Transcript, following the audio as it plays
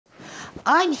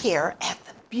I'm here at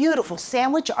the beautiful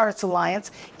Sandwich Arts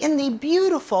Alliance in the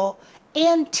beautiful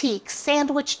antique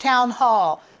Sandwich Town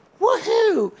Hall.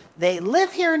 Woohoo! They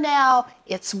live here now.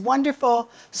 It's wonderful.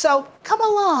 So come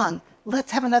along.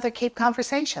 Let's have another Cape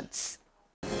Conversations.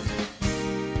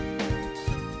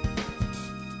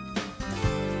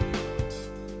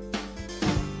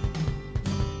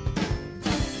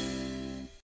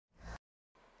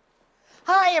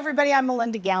 Hi, everybody. I'm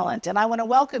Melinda Gallant, and I want to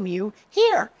welcome you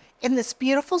here in this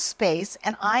beautiful space.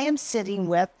 And I am sitting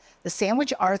with the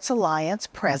Sandwich Arts Alliance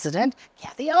President,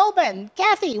 Kathy Aubin.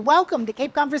 Kathy, welcome to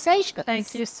Cape Conversations.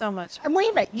 Thank you so much. And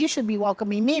wait a minute, you should be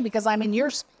welcoming me because I'm in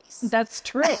your space. That's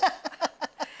true.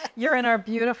 You're in our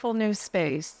beautiful new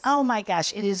space. Oh my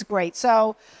gosh, it is great.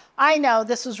 So I know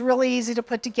this was really easy to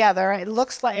put together. It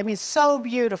looks like, so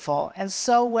beautiful and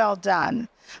so well done.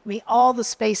 All the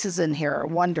spaces in here are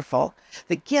wonderful.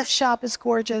 The gift shop is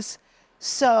gorgeous.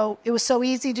 So it was so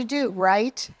easy to do,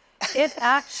 right? It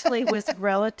actually was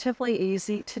relatively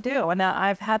easy to do. And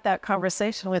I've had that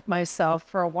conversation with myself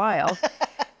for a while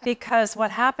because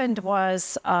what happened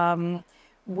was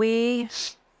we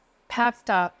packed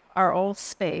up our old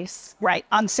space. Right,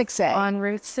 on 6A. On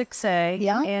Route 6A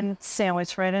Yeah. in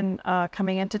Sandwich, right in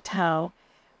coming into town.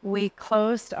 We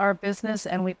closed our business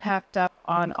and we packed up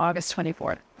on August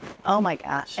 24th. Oh my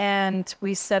gosh. And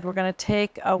we said we're going to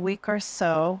take a week or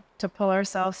so to pull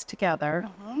ourselves together.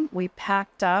 We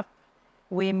packed up,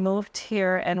 we moved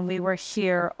here, and we were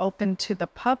here open to the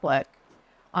public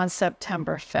on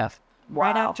September 5th,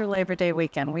 right after Labor Day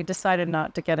weekend. We decided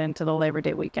not to get into the Labor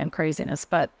Day weekend craziness,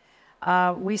 but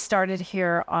we started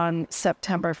here on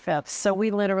September 5th. So we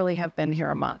literally have been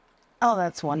here a month. Oh,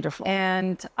 that's wonderful.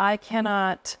 And I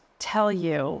cannot tell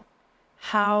you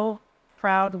how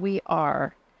proud we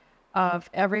are of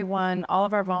everyone, all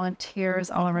of our volunteers,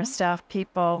 all of our staff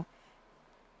people.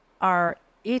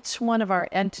 Each one of our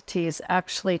entities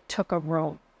actually took a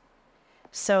room.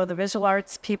 So the visual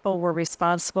arts people were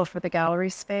responsible for the gallery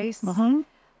space.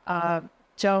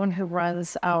 Joan, who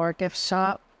runs our gift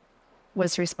shop,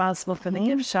 was responsible for the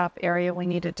gift shop area. We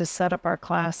needed to set up our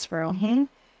classroom.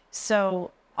 So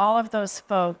all of those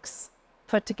folks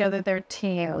put together their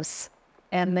teams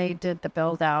and they did the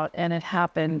build out, and it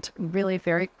happened really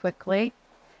very quickly.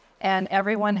 And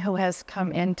everyone who has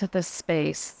come into this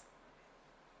space,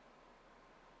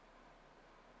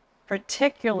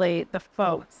 particularly the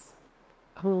folks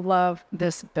who love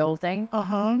this building,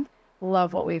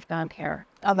 love what we've done here.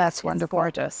 Oh, that's wonderful.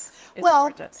 It's gorgeous. It's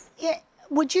well, gorgeous.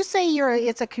 Would you say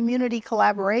it's a community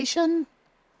collaboration?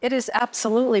 It is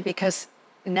absolutely, because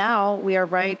now we are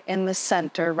right in the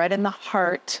center, right in the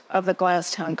heart of the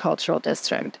Glasstown Cultural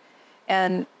District.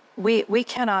 And we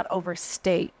cannot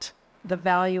overstate the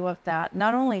value of that,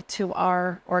 not only to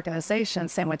our organization,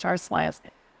 Sandwich Arts Alliance.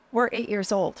 We're 8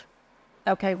 years old.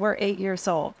 Okay, we're 8 years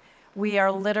old. We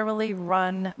are literally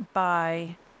run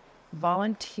by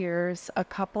volunteers, a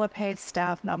couple of paid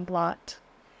staff, not a lot.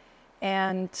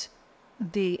 And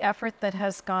the effort that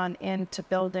has gone into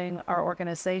building our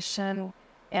organization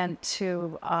and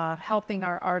to helping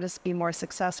our artists be more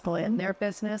successful in their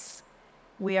business.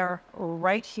 We are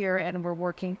right here and we're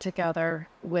working together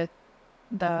with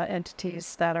the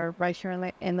entities that are right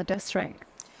here in the district.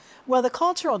 Well, the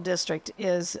cultural district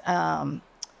is,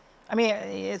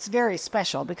 it's very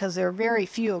special because there are very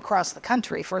few across the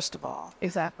country, first of all.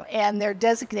 Exactly. And they're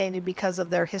designated because of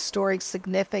their historic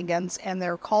significance and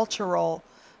their cultural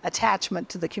attachment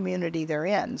to the community they're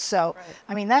in. So,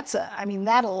 right.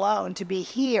 That alone, to be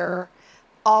here,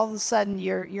 all of a sudden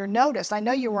you're noticed. I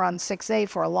know you were on 6A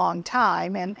for a long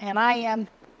time, and I am,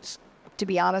 to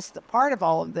be honest, a part of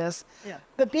all of this. Yeah.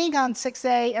 But being on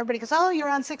 6A, everybody goes, "Oh, you're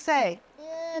on 6A."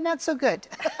 Not so good.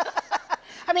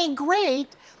 Great.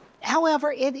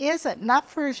 However, it isn't. Not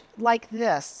for like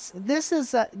this. This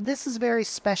is very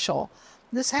special.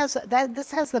 This has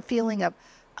the feeling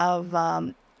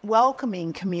of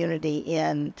welcoming community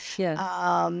in. Yes.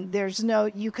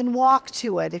 You can walk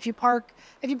to it. If you park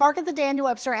at the Daniel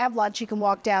Webster, have lunch, you can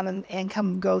walk down and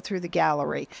come go through the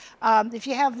gallery. If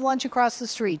you have lunch across the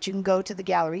street, you can go to the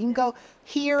gallery. You can go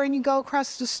here and you go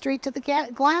across the street to the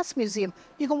Glass Museum.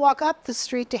 You can walk up the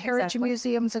street to Heritage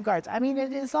Museums and Gardens.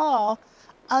 it is all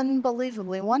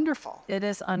unbelievably wonderful. It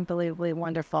is unbelievably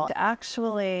wonderful to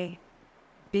actually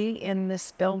be in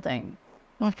this building,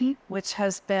 which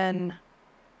has been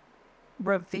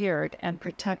revered and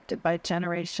protected by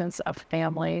generations of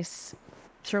families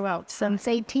throughout since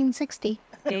 1860.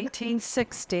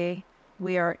 1860.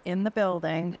 We are in the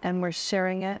building and we're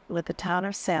sharing it with the town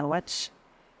of Sandwich.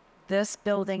 This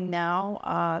building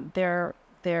now, their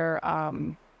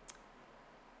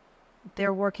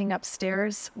they're working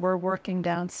upstairs, we're working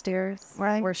downstairs.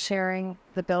 Right. We're sharing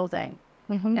the building,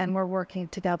 and we're working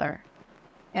together.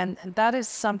 And that is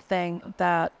something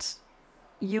that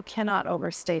you cannot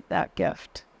overstate that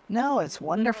gift. No, it's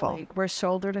wonderful. Literally, we're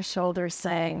shoulder to shoulder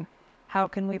saying, how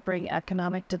can we bring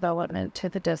economic development to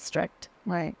the district?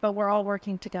 Right. But we're all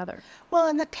working together. Well,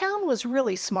 and the town was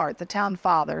really smart. The town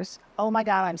fathers. Oh my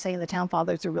God, I'm saying the town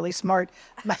fathers are really smart.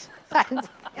 Am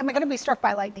I going to be struck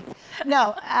by lightning?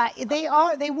 No, they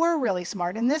are. They were really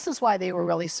smart, and this is why they were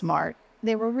really smart.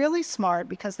 They were really smart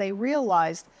because they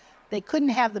realized they couldn't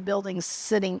have the buildings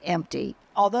sitting empty.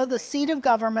 Although the seat of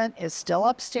government is still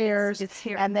upstairs, it's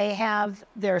here, and they have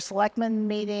their selectmen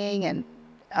meeting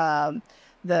and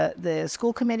the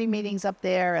school committee meetings up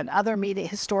there and other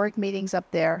historic meetings up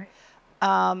there.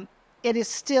 It is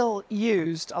still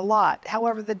used a lot.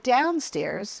 However, the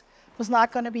downstairs was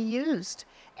not going to be used.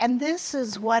 And this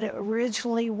is what it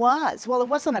originally was. Well, it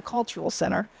wasn't a cultural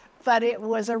center, but it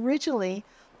was originally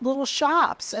little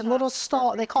shops and little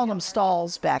stalls. They called them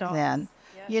stalls back then,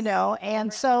 you know.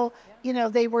 And so, you know,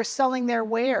 they were selling their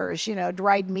wares, you know,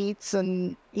 dried meats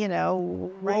and, you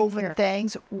know, woven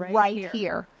things right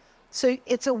here. So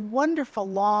it's a wonderful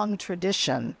long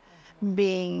tradition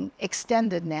being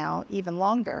extended now even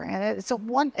longer. And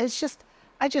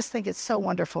I just think it's so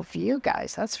wonderful for you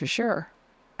guys. That's for sure.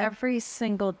 Every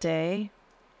single day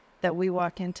that we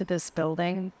walk into this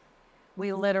building,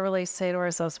 we literally say to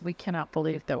ourselves, we cannot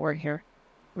believe that we're here.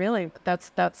 Really,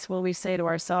 that's what we say to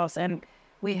ourselves. And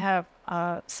we have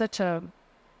such a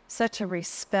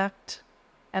respect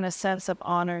and a sense of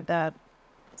honor that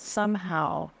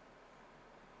somehow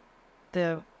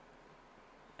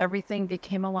everything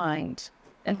became aligned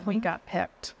and we got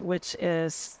picked, which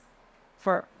is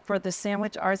for the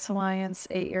Sandwich Arts Alliance,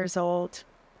 8 years old.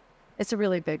 It's a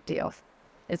really big deal.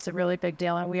 It's a really big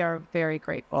deal, and we are very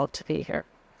grateful to be here.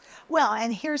 Well,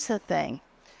 and here's the thing.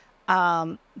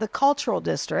 The Cultural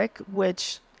District,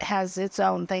 which has its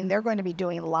own thing, they're going to be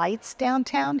doing lights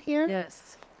downtown here.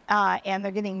 Yes. And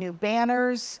they're getting new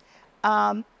banners.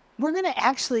 We're going to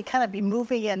actually kind of be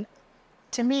moving in.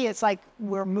 To me, it's like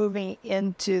we're moving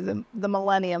into the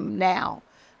millennium now.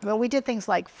 Well, we did things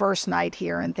like First Night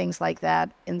here and things like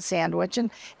that in Sandwich,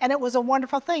 and it was a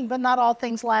wonderful thing, but not all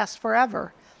things last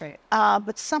forever. Right.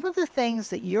 But some of the things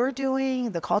that you're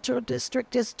doing, the Cultural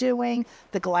District is doing,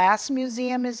 the Glass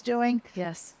Museum is doing,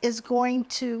 yes, is going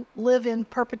to live in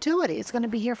perpetuity. It's going to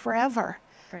be here forever.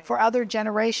 Right. For other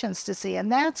generations to see.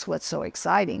 And that's what's so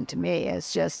exciting to me.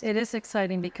 It's just... It is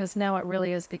exciting because now it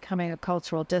really is becoming a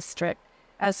cultural district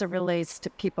as it relates to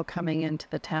people coming into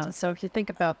the town. So if you think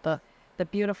about the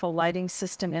beautiful lighting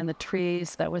system and the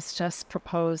trees that was just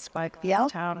proposed by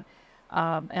Town,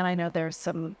 and I know there's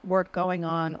some work going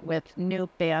on with new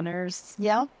banners.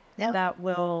 Yeah. That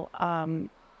will... and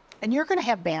you're going to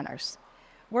have banners.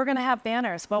 We're going to have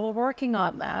banners. Well, we're working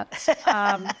on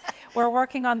that. We're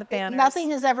working on the banners.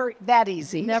 Nothing is ever that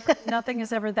easy. Nothing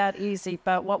is ever that easy.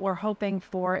 But what we're hoping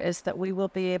for is that we will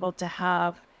be able to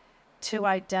have 2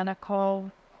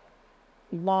 identical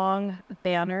long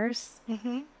banners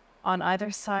on either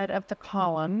side of the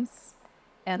columns.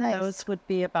 And Nice. Those would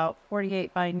be about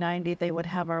 48 by 90. They would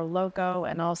have our logo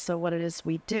and also what it is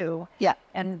we do. Yeah.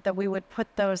 And that we would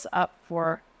put those up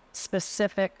for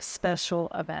specific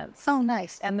special events. Oh,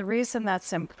 nice. And the reason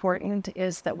that's important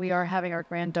is that we are having our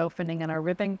grand opening and our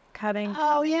ribbon cutting.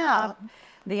 Oh, yeah.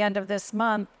 The end of this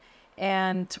month.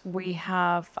 And we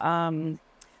have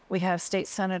State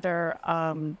Senator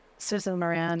Susan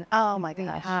Moran. Oh, my We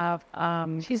gosh. have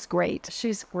She's great.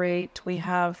 she's great. We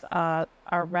have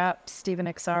our rep Stephen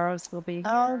Exaros will be here.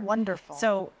 Oh, wonderful.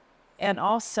 So, and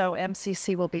also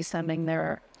MCC will be sending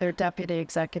their deputy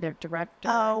executive director.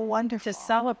 Oh, wonderful. To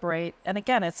celebrate. And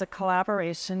again, it's a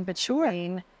collaboration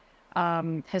between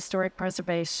historic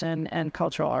preservation and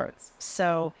cultural arts.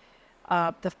 So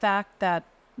the fact that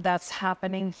that's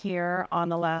happening here on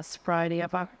the last Friday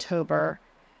of October,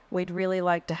 we'd really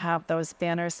like to have those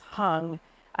banners hung.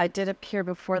 I did appear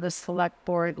before the select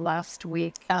board last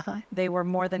week. They were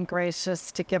more than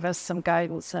gracious to give us some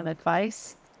guidance and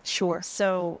advice. Sure.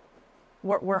 So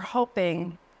we're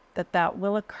hoping that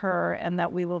will occur and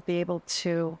that we will be able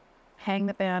to hang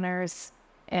the banners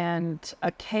and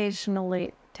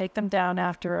occasionally take them down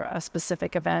after a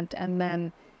specific event and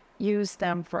then use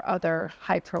them for other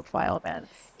high-profile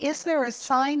events. Is there a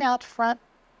sign out front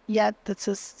yet that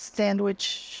says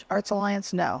Sandwich Arts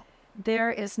Alliance? No. There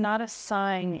is not a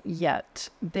sign yet.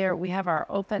 We have our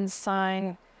open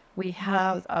sign. We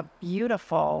have a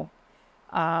beautiful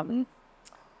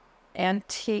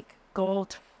antique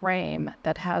gold frame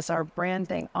that has our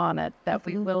branding on it that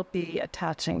we will be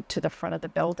attaching to the front of the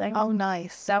building. Oh,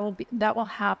 nice. That will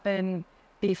happen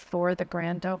before the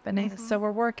grand opening. So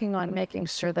we're working on making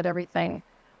sure that everything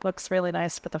looks really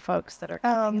nice for the folks that are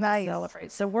coming to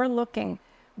celebrate. So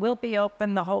we'll be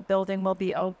open. The whole building will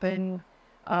be open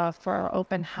for our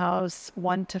open house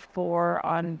 1 to 4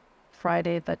 on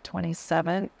Friday the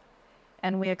 27th.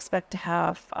 And we expect to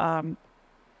have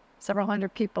several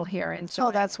hundred people here.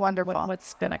 Oh, that's wonderful.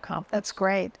 What's been accomplished. That's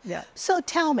great. Yeah. So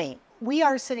tell me, we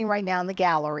are sitting right now in the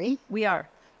gallery. We are.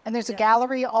 And there's a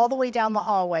gallery all the way down the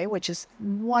hallway, which is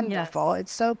wonderful. Yes.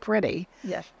 It's so pretty.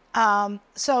 Yes.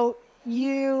 So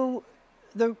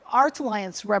the Arts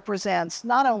Alliance represents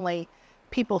not only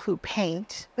people who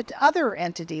paint, but other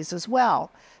entities as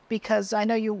well. Because I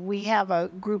know we have a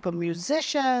group of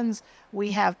musicians,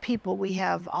 we have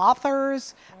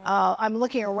authors. I'm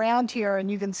looking around here and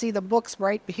you can see the books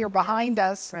right here behind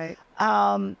us. Right.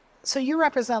 So you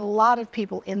represent a lot of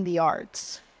people in the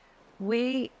arts.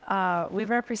 We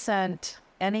represent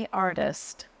any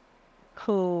artist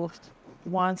who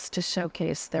wants to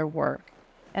showcase their work,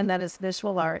 and that is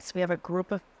visual arts. We have a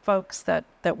group of folks that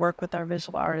work with our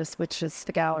visual artists, which is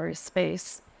the gallery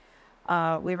space.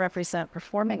 We represent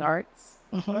performing arts.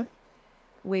 Mm-hmm.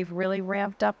 We've really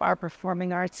ramped up our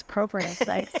performing arts program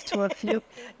thanks to a few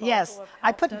people. Yes,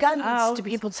 I put guns to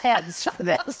people's heads for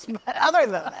this, but other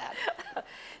than that.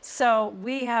 So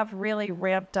we have really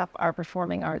ramped up our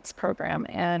performing arts program,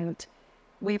 and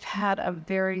we've had a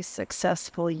very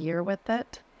successful year with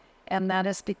it. And that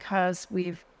is because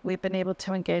we've been able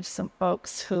to engage some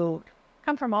folks who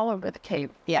come from all over the Cape,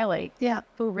 really,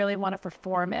 who really want to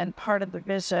perform. And part of the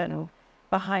vision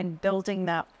behind building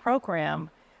that program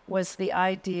was the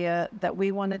idea that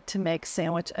we wanted to make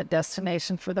Sandwich a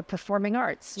destination for the performing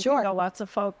arts. Sure. You can go lots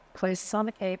of places on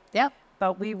the Cape. Yeah.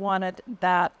 But we wanted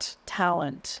that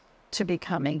talent to be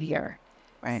coming here.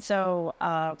 Right. So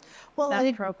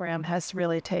that program has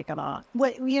really taken off.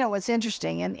 What's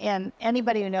interesting, and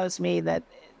anybody who knows me that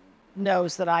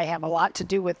knows that I have a lot to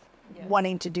do with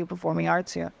wanting to do performing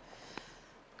arts here.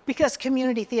 Because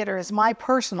community theater is my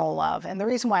personal love. And the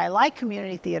reason why I like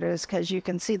community theater is because you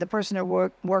can see the person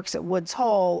who works at Woods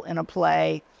Hole in a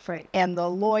play, right, and the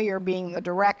lawyer being the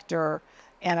director,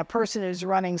 and a person who's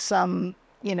running some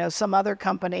other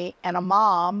company, and a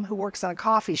mom who works in a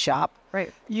coffee shop.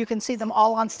 Right. You can see them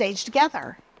all on stage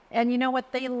together. And you know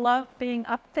what? They love being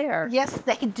up there. Yes,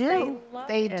 they do.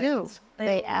 They do.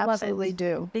 They absolutely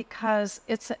do. Because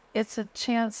it's a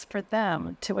chance for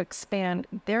them to expand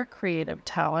their creative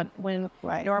talent when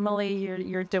normally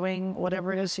you're doing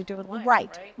whatever it is you do in life.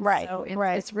 Right. So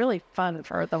it's really fun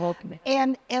for the whole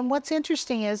community. And what's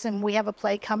interesting is, and we have a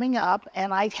play coming up,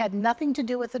 and I had nothing to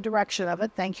do with the direction of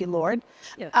it. Thank you, Lord.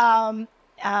 Yes.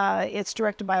 It's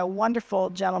directed by a wonderful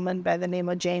gentleman by the name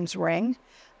of James Ring,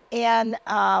 and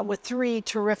with 3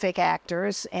 terrific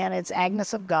actors, and it's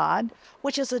Agnes of God,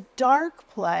 which is a dark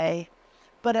play,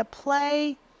 but a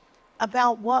play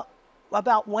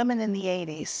about women in the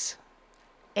 80s,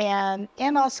 and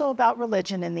also about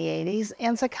religion in the 80s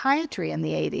and psychiatry in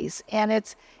the 80s. And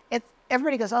it's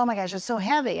everybody goes, oh my gosh, it's so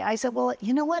heavy. I said, well,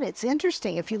 you know what? It's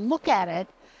interesting if you look at it,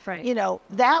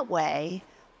 that way.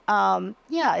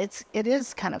 It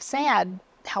is kind of sad.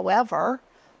 However,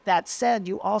 that said,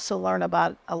 you also learn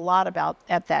a lot about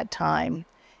at that time.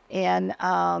 And,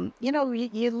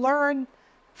 you learn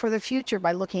for the future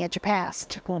by looking at your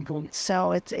past.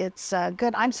 So it's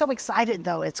good. I'm so excited,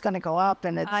 though. It's going to go up.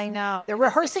 And I know. They're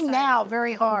rehearsing now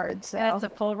very hard. So. And it's a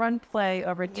full run play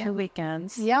over 2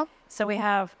 weekends. Yep. So we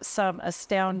have some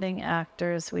astounding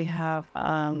actors. We have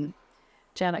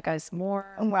Janet Geismore.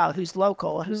 Well, who's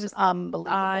local, who's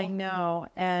unbelievable. I know.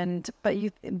 But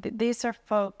these are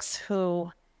folks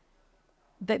who...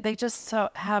 They just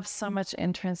have so much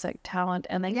intrinsic talent,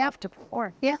 and they have to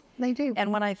perform. Yeah, they do.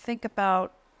 And when I think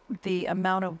about the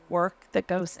amount of work that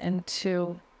goes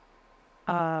into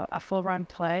a full-run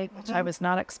play, which I was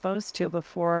not exposed to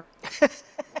before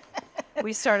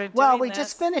we started doing we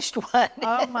just finished one.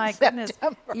 Oh, my goodness.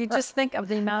 You just think of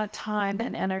the amount of time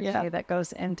and energy that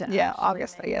goes into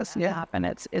August, I guess. happen.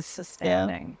 It's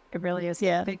astounding. It really is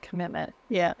a big commitment.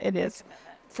 Yeah, it is.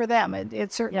 For them,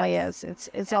 it certainly is.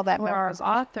 It's all that. For our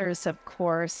authors, of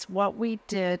course, what we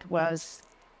did was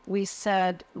we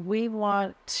said we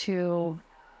want to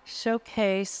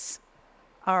showcase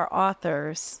our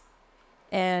authors,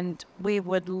 and we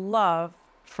would love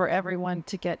for everyone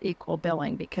to get equal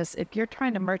billing, because if you're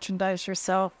trying to merchandise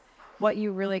yourself, what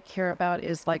you really care about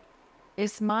is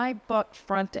is my book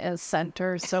front and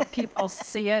center so people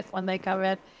see it when they come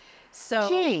in? So,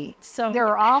 Gee, there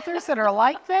are authors that are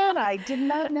like that? I did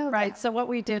not know right. that. So what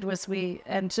we did was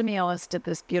and Jimmy Ellis did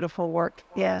this beautiful work.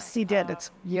 Yes, he did.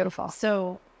 It's beautiful.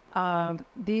 So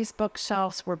these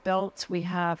bookshelves were built. We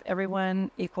have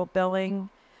everyone equal billing,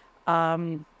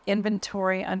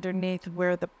 inventory underneath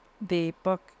where the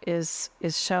book is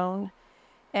shown.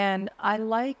 And I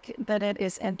like that it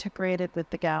is integrated with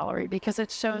the gallery because it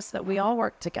shows that we all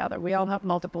work together. We all have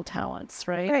multiple talents,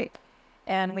 right? Right.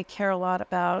 And we care a lot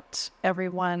about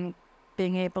everyone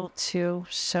being able to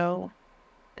show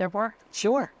their work.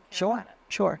 Sure.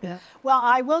 Yeah. Well,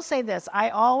 I will say this. I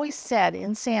always said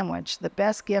in Sandwich, the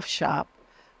best gift shop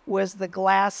was the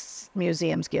Glass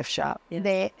Museum's gift shop.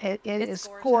 Yes. It is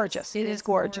gorgeous. gorgeous. It is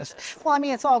gorgeous. Well, I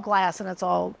mean, it's all glass and it's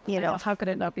all, How could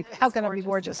it not be? how can it be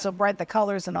gorgeous? So bright, the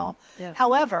colors and all. Yeah.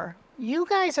 However, you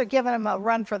guys are giving them a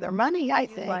run for their money, I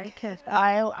think. like it?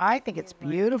 I think it's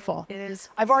beautiful. It is.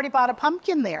 I've already bought a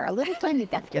pumpkin there, a little tiny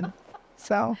pumpkin.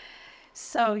 So,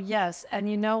 Yes, and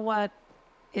you know what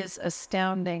is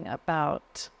astounding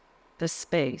about the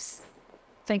space?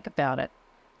 Think about it.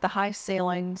 The high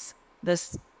ceilings,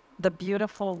 the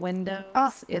beautiful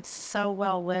windows. It's so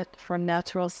well lit for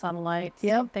natural sunlight.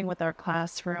 Same thing with our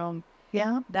classroom.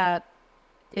 yeah. That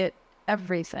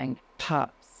everything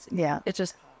pops. Yeah. It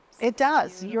just It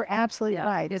does. You're absolutely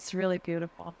right. It's really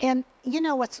beautiful. And you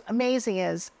know what's amazing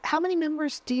is how many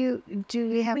members do you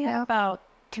have We now? have about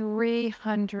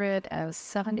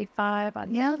 375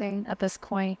 on thing at this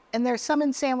point. And there's some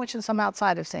in Sandwich and some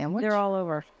outside of Sandwich. They're all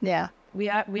over. Yeah. We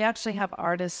actually have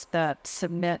artists that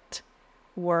submit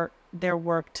their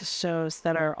work to shows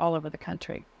that are all over the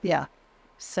country. Yeah.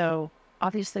 So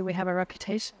obviously we have a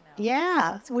reputation now.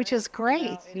 Yeah, which is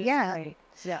great. Yeah. Great.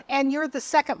 Yeah. And you're the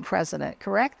second president,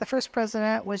 correct? The first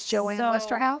president was Joanne So,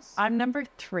 Westerhouse? I'm number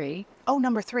 3. Oh,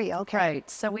 number 3. Okay. Right.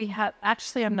 So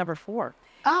I'm number 4.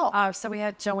 Oh, So we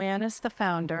had Joanne as the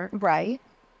founder. right.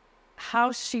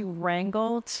 How she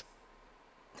wrangled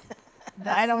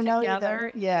I don't know together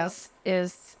either. Yes.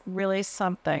 is really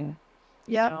something.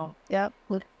 Yep. know. Yep.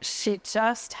 She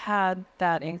just had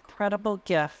that incredible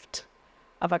gift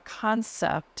of a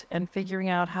concept and figuring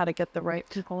out how to get the right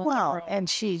people in the Well, room. and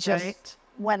she just right?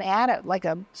 went at it like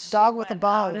a dog with a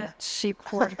bone. She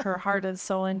poured her heart and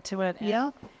soul into it. And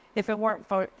Yeah. if it weren't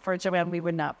for Joanne, we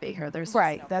would not be here. There's just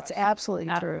Right. no That's question.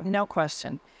 absolutely true. No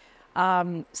question.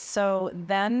 So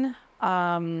then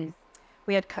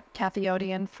we had Kathy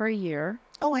Odian for a year.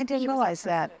 Oh, I didn't realize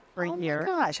that. For a Oh year. my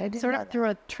gosh, I didn't Sort know of that. through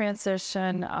a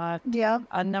transition. Yeah.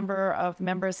 A number of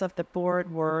members of the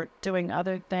board were doing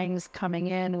other things coming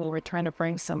in. We were trying to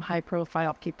bring some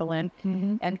high-profile people in.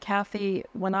 Mm-hmm. And Kathy,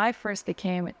 when I first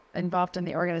became involved in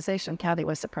the organization, Kathy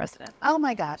was the president. Oh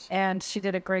my gosh. And she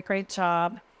did a great, great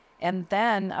job. And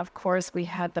then, of course, we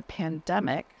had the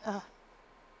pandemic.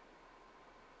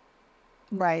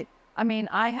 Right. I mean,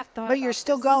 I have thought. But you're about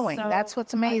still this going. That's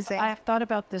what's amazing. I have thought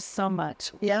about this so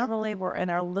much. Yeah. Literally, we're in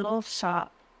our little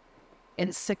shop in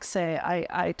 6A.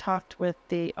 I talked with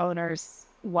the owner's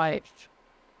wife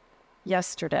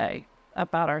yesterday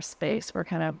about our space. We're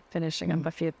kind of finishing up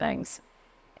a few things.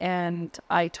 And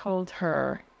I told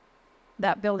her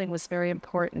that building was very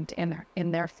important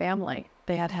in their family.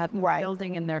 They had a Right.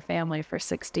 building in their family for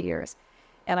 60 years.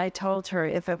 And I told her,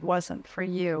 if it wasn't for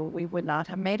you, we would not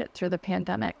have made it through the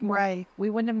pandemic. Right. We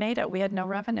wouldn't have made it. We had no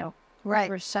revenue. Right.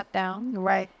 We were shut down.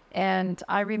 Right. And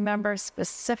I remember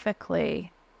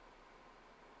specifically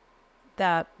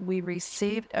that we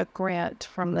received a grant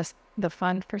from the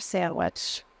Fund for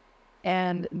Sandwich.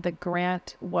 And the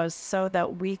grant was so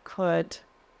that we could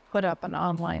put up an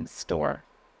online store.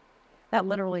 That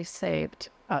literally saved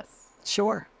us.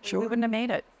 Sure. We Sure. wouldn't have made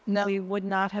it. No. We would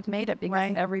not have made it because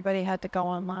Right. everybody had to go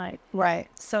online. Right.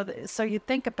 So you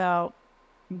think about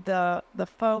the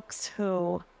folks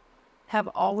who have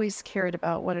always cared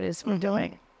about what it is we're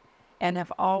doing and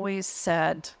have always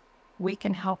said, we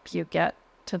can help you get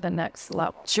to the next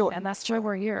level. Sure. And that's why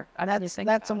we're here. I mean, you think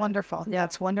That's about it. wonderful. Yeah,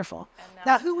 it's wonderful.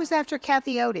 Now, who was after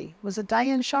Kathy Odie? Was it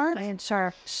Diane Sharp? Diane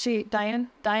Sharp.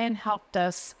 Diane helped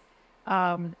us.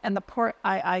 And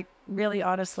I really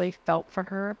honestly felt for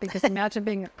her because imagine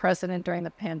being a president during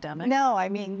the pandemic. No, I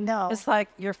mean, no. It's like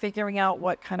you're figuring out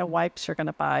what kind of wipes you're going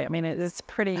to buy. I mean, it's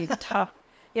pretty tough.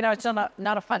 You know, it's not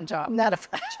a fun job. Not a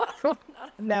fun job.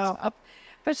 No.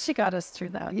 But she got us through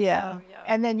that. Yeah. So,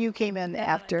 And then you came in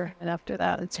after. And after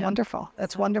that, It's wonderful.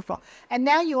 That's wonderful. And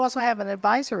now you also have an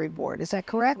advisory board. Is that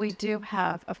correct? we do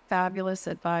have a fabulous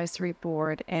advisory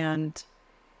board, and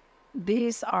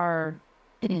these are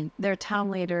they're town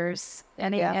leaders.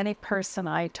 Any person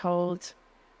I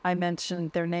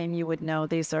mentioned their name, you would know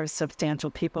these are substantial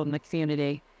people in the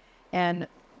community. And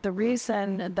the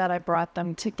reason that I brought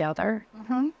them together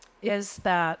is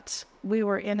that we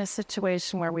were in a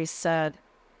situation where we said,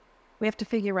 we have to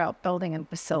figure out building and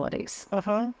facilities.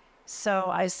 So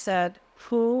I said,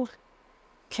 who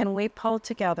can we pull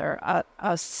together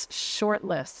a short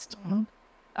list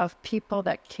of people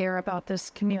that care about this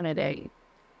community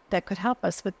that could help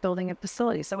us with building and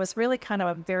facilities? So it was really kind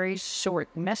of a very short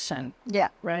mission. Yeah.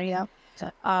 Right? Yeah.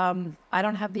 I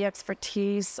don't have the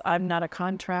expertise. I'm not a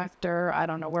contractor. I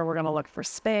don't know where we're going to look for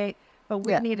space, but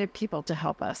we needed people to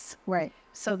help us. Right.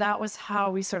 So that was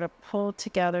how we sort of pulled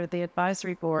together the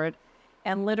advisory board.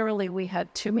 And literally we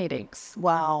had 2 meetings.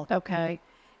 Wow. Okay.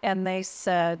 And they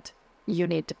said, you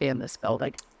need to be in this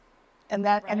building. And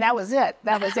that was it.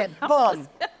 That was it. Boom.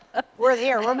 We're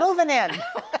here. We're moving in.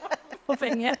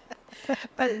 Moving in.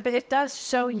 But it does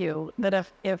show you that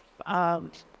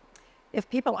if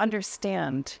people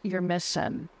understand your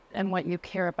mission and what you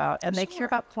care about, and they care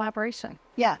about collaboration.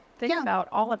 Yeah. Think about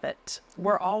all of it.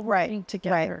 We're all working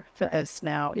together for this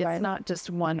now. It's not just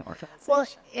one organization. Well,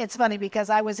 it's funny because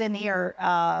I was in here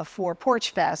for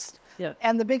Porch Fest. Yeah.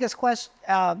 And the biggest question,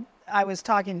 I was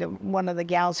talking to one of the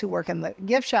gals who work in the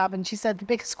gift shop, and she said the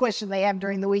biggest question they have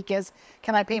during the week is,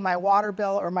 can I pay my water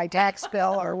bill or my tax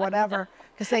bill or whatever?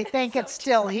 Because they think it's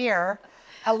still here.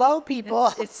 Hello,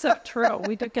 people. It's so true.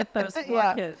 We do get those kids.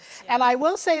 Yeah. And I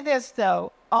will say this,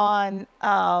 though. On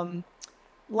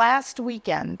last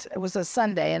weekend, it was a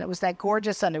Sunday, and it was that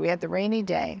gorgeous Sunday. We had the rainy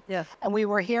day. Yeah. And we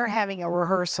were here having a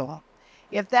rehearsal.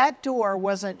 If that door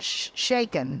wasn't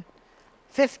shaken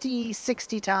 50,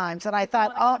 60 times, and I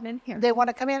thought, they want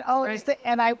to come in. Oh, right.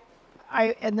 And I,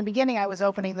 in the beginning, I was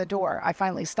opening the door. I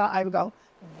finally stopped. I would go,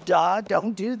 duh,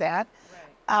 don't do that.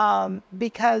 Right.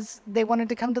 Because they wanted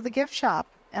to come to the gift shop.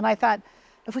 And I thought,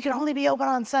 if we could only be open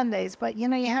on Sundays, but you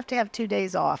have to have 2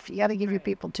 days off. You got to give your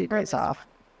people 2 days off,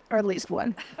 or at least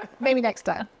one, maybe next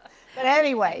time. But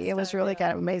anyway, it was really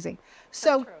kind of amazing.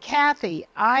 So, Kathy,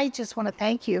 I just want to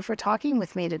thank you for talking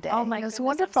with me today. Oh my goodness, it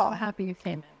was wonderful. I'm so happy you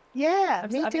came in. Yeah,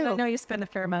 me too. I know you spend a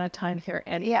fair amount of time here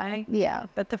anyway. Yeah.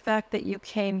 But the fact that you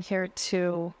came here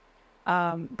to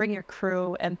bring your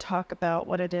crew and talk about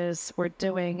what it is we're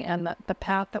doing and the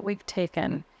path that we've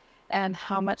taken and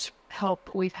how much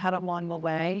help we've had along the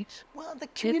way. Well, the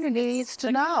community needs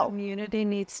to know. The community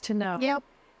needs to know. Yep.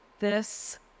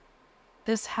 This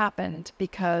happened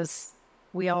because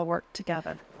we all worked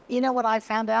together. You know what I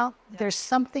found out? Yeah. There's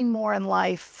something more in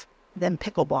life than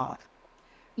pickleball.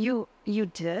 You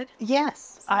did?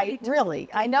 Yes, I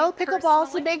know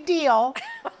pickleball's a big deal.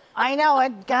 I know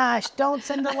it. Gosh, don't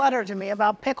send a letter to me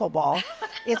about pickleball.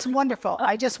 It's wonderful.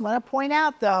 I just want to point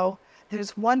out, though,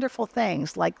 there's wonderful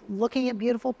things like looking at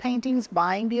beautiful paintings,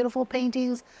 buying beautiful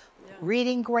paintings,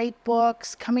 reading great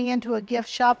books, coming into a gift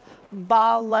shop,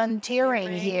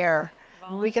 volunteering here.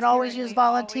 We can always use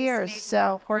volunteers.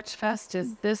 So Porch Fest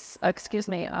is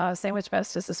Sandwich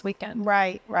Fest is this weekend.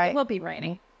 Right. It will be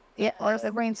raining. Yeah, or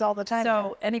it rains all the time.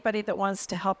 So anybody that wants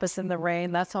to help us in the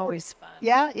rain, that's always fun.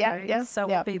 Yeah. So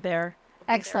we'll be there.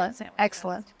 Excellent.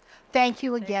 Thank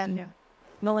you again. Thank you.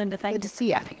 Melinda, thank you. Good to see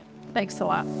you. Thanks a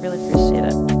lot. Really appreciate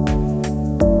it.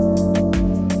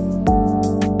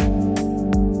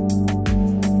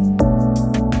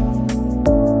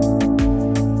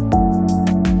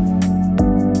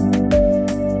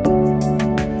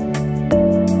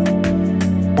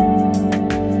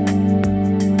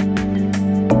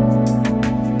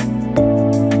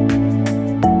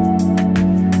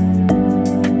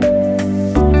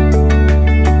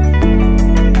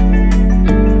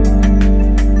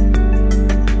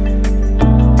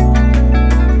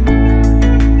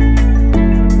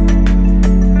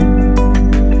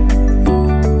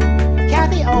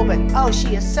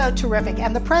 She is so terrific,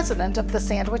 and the president of the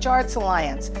Sandwich Arts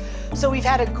Alliance. So we've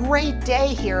had a great day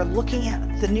here looking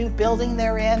at the new building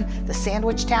they're in, the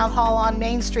Sandwich Town Hall on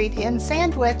Main Street in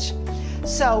Sandwich.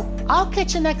 So I'll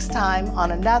catch you next time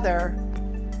on another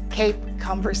Cape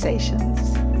Conversations.